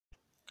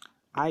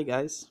Hi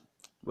guys,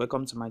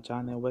 welcome to my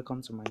channel.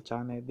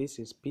 This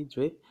is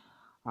PJ.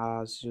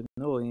 As you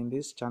know, in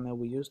this channel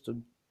we used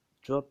to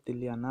drop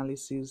daily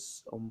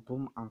analysis on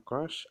boom and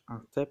crash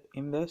and step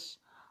index.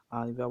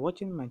 If you are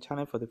watching my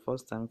channel for the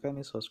first time,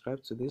 kindly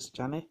subscribe to this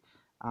channel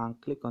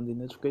and click on the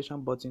notification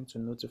button to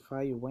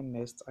notify you when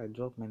next I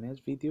drop my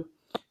next video.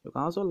 You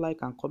can also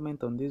like and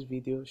comment on this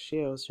video,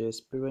 share us your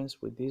experience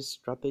with this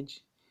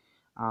strategy,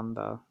 and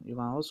you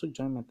can also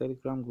join my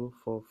Telegram group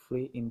for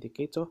free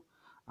indicator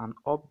and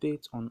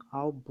updates on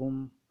how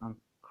boom and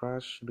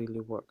crash really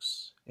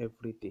works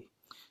every day.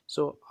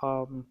 So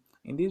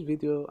in this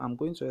video I'm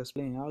going to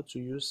explain how to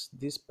use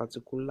this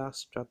particular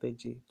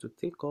strategy to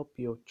take up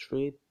your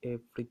trade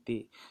every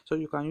day. So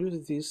you can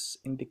use this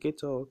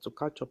indicator to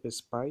catch up a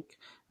spike,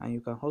 and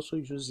you can also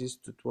use this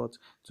to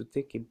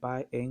take a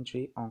buy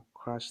entry on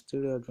crash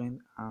 300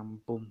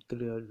 and boom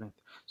 300.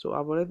 So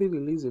I've already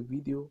released a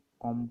video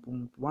on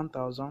boom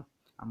 1000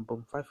 and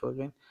boom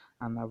 500,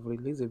 and I've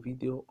released a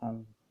video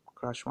on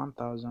crash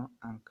 1000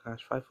 and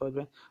crash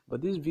 500,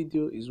 but this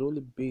video is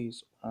only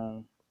based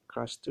on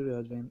crash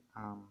 300 and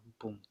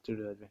boom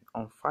 300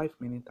 on 5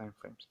 minute time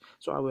frames.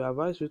 So I will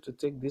advise you to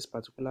take this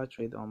particular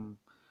trade on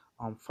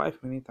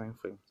 5 minute time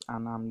frame,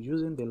 and I'm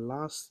using the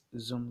last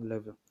zoom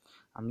level.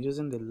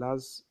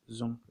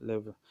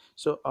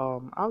 So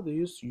how do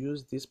you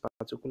use this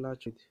particular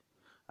trade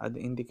the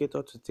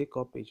indicator to take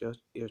up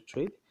your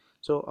trade?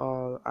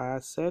 So I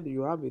said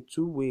you have a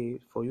two-way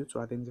for you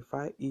to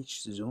identify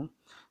each zone.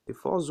 The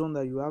first zone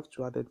that you have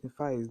to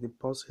identify is the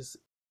pulses,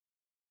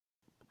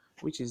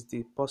 which is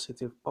the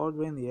positive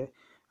ordering here,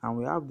 and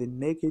we have the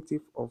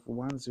negative of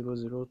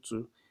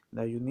 1002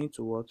 that you need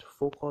to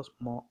focus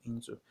more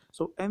into.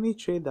 So any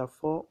trade that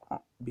fall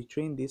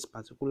between this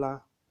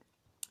particular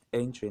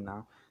entry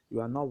now,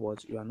 you are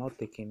not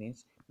taking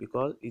it,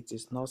 because it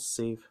is not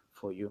safe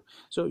for you.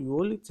 So you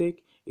only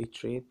take a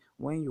trade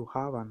when you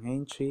have an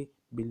entry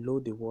below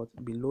the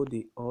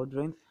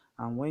ordering,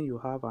 and when you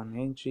have an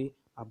entry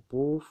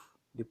above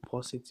the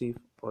positive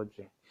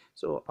ordering.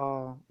 So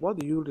what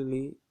do you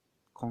really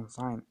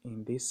consign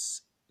in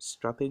this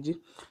strategy?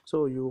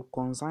 So you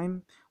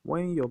consign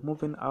when your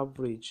moving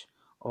average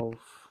of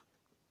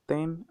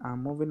 10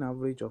 and moving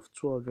average of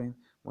 200,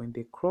 when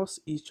they cross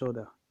each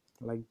other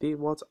like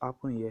what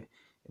happened here,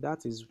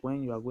 that is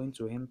when you are going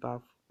to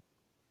enter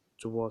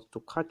to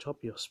catch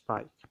up your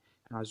spike.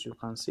 And as you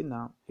can see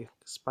now, if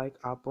spike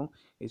happen,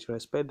 it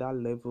respect that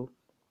level,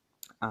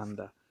 and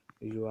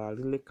you are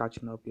really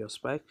catching up your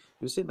spike.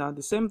 You see now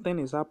the same thing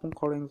is happening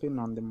currently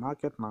on the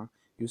market now.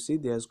 You see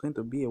there's going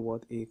to be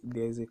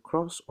there is a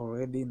cross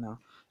already now.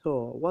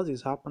 So what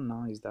is happening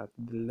now is that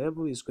the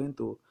level is going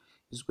to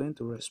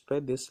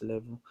respect this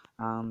level,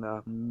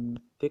 and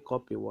take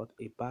up a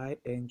buy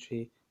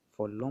entry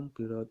for long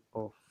period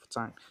of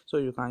time. So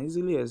you can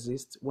easily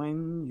exist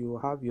when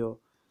your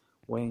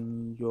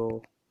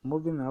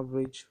moving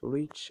average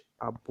reach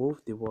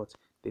above the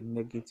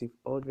negative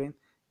ordering.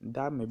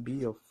 That may be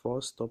your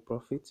first stop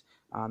profit,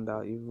 and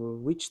if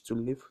you reach to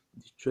leave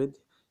the trade,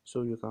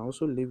 so you can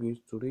also leave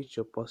it to reach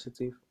your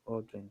positive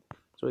ordering.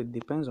 So it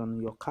depends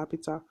on your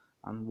capital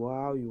and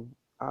how you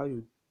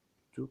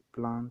do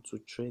plan to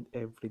trade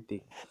every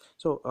day.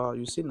 So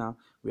you see now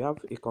we have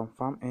a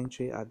confirmed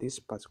entry at this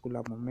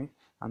particular moment,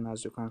 and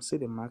as you can see,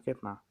 the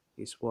market now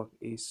is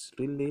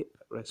really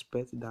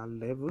respect that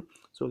level.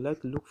 So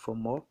let's look for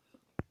more.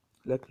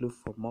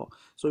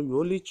 So you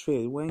only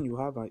trade when you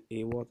have an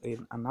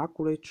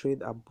accurate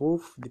trade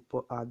above the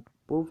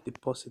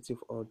positive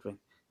ordering.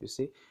 You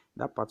see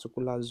that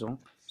particular zone.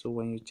 So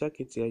when you check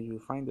it here, you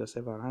find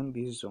yourself around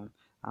this zone,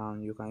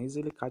 and you can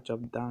easily catch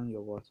up down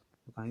your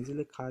you can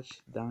easily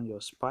catch down your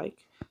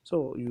spike.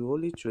 So you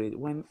only trade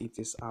when it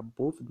is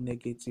above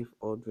negative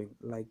ordering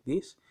like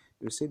this.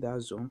 You see that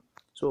zone.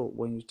 So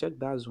when you check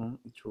that zone,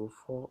 it will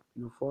fall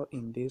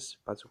in this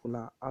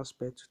particular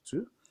aspect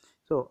too.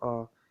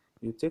 So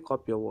you take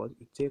up your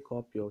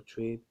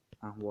trade,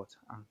 and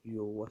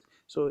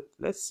so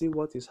let's see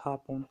what is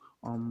happening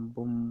on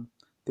boom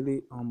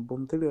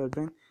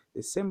 300.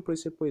 The same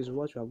principle is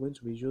what you are going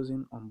to be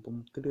using on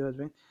boom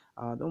 300.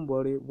 Don't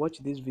worry, watch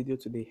this video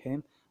to the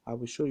end. I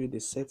will show you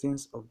the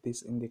settings of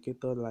this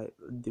indicator like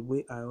the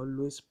way I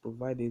always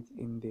provided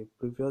in the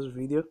previous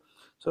video.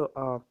 So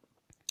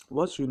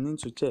what you need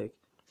to check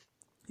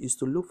is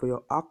to look for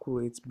your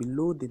accurate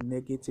below the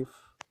negative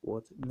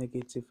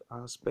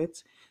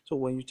aspect. So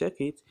when you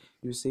check it,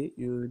 you see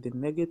the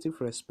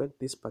negative respect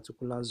this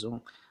particular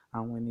zone,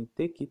 and when you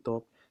take it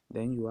up,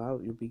 then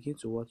you begin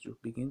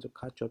to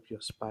catch up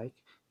your spike,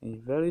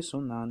 and very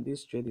soon now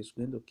this trade is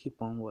going to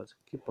keep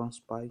on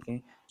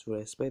spiking to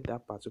respect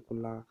that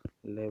particular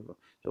level.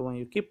 So when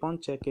you keep on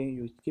checking,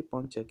 you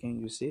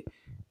see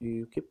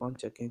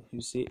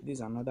this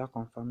is another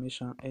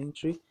confirmation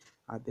entry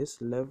at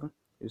this level.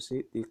 You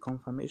see the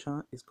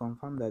confirmation is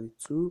confirmed that the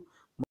two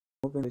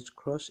moving edge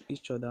cross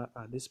each other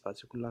at this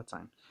particular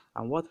time,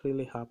 and what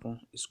really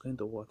happened is going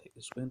to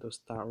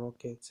start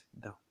rocket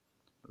down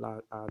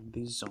like at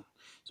this zone.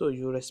 So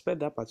you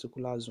respect that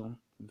particular zone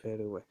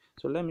very well.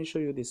 So let me show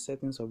you the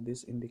settings of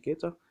this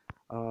indicator.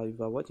 If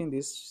you are watching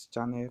this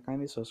channel,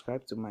 kindly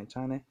subscribe to my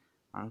channel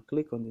and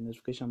click on the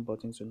notification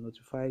button to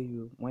notify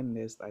you when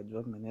next I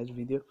drop my next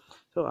video.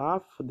 So I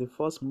have the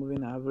first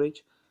moving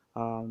average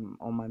on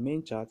my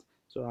main chart.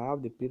 So I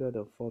have the period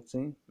of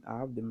 14. I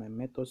have my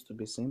methods to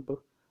be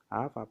simple.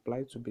 I have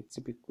applied to be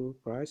typical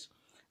price,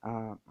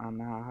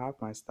 and I have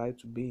my style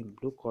to be in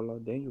blue color.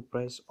 Then you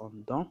press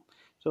on done.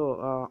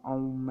 So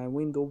on my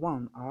window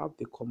one, I have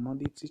the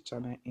commodity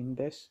channel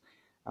index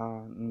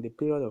in the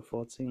period of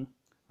 14.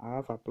 I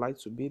have applied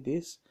to be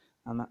this,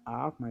 and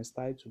I have my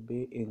style to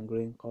be in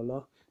green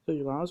color. So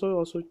you can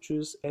also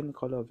choose any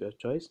color of your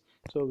choice.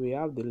 So we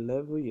have the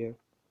level here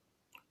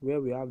where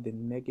we have the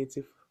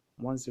negative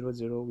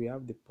 100, we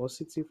have the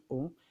positive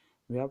O,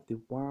 we have the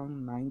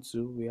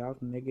 192, we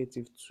have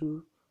negative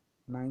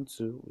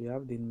 292, we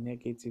have the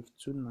negative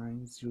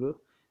 290,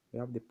 we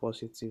have the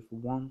positive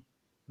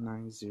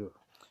 190.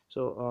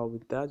 So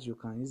with that, you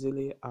can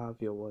easily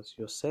have your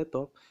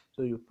setup.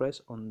 So you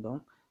press on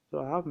done. So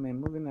I have my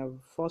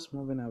first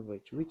moving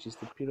average, which is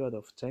the period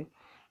of 10.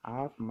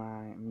 I have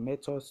my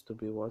methods to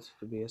be what,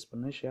 to be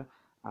exponential.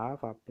 I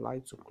have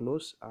applied to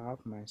close. I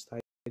have my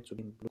style to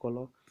be in blue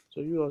color.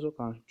 So you also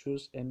can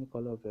choose any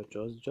color of your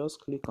choice.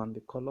 Just click on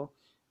the color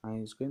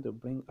and it's going to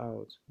bring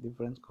out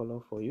different color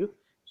for you.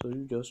 So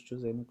you just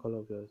choose any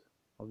color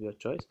of your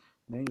choice.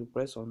 Then you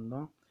press on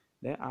done.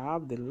 Then I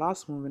have the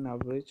last moving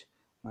average.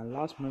 My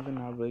last moving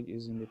average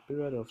is in the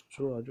period of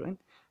 200,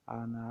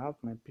 and I have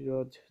my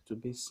period to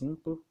be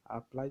simple.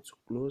 Apply to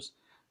close,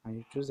 and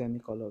you choose any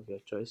color of your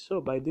choice.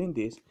 So by doing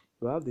this,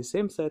 you have the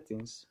same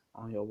settings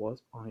on your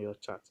on your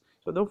chart.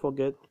 So don't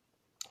forget,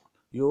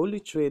 you only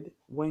trade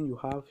when you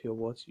have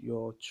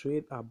your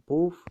trade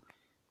above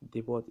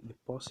the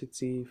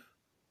positive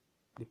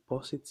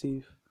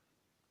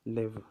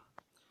level,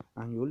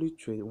 and you only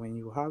trade when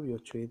you have your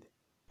trade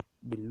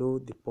below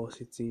the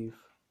positive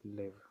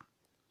level.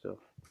 So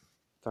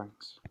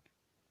thanks.